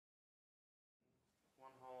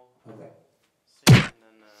Okay. Sing and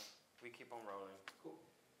then we keep on rolling. Cool.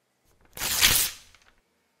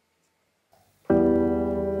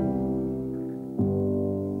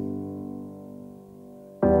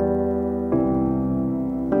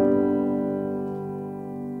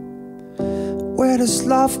 Where does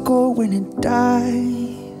love go when it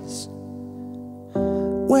dies?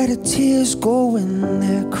 Where do tears go when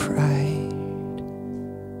they're cried?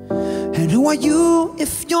 And who are you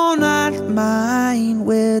if you're not mine?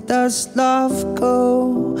 Where does love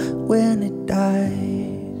go when it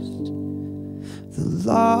dies? The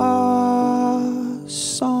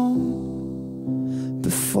lost song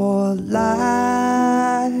before lights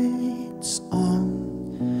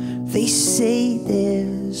on. They say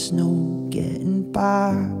there's no getting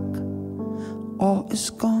back, all is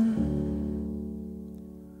gone.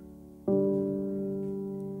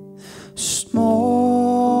 Small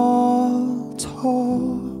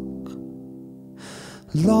talk,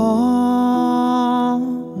 long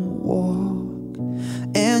walk,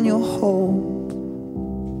 and your hope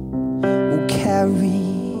will carry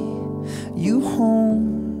you home.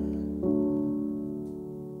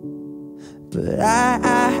 But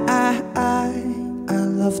I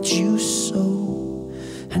loved you so,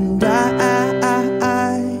 and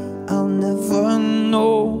I'll never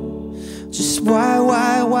know just why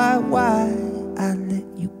I let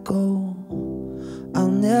you go. I'll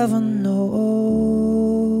never know.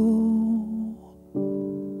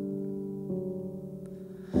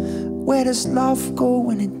 Where does love go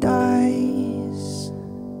when it dies?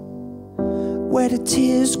 Where do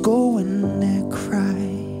tears go when they're cried?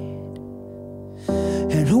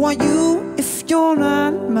 And who are you if you're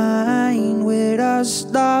not mine? Where does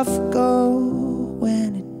love go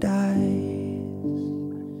when it dies?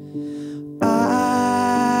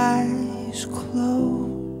 Eyes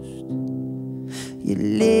closed, you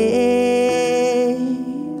lay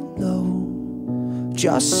low.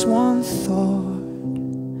 Just one thought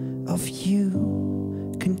of you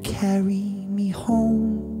can carry me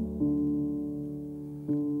home.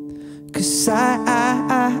 'Cause I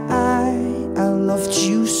loved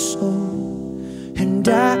you so, and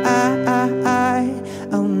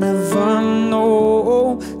I'll never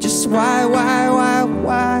know just why I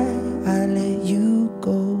let you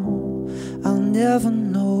go. I'll never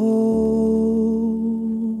know.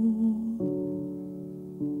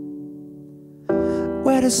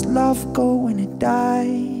 Where does love go when it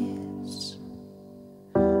dies?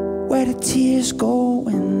 Where do tears go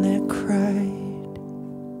when they're cried?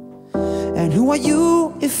 And who are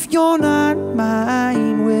you if you're not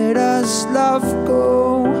mine? Where does love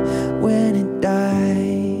go when it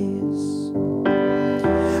dies?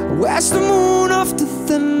 Where's the moon after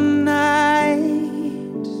the night?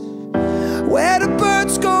 Where do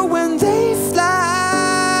birds go when they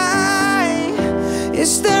fly?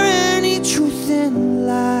 Is there any truth in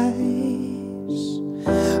lies?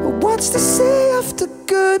 What's to say after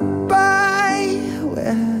goodbye?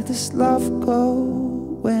 Where does love go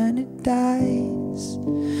when it dies?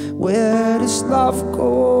 Where does love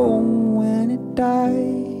go when it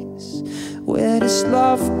dies? Where does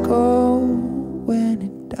love go when it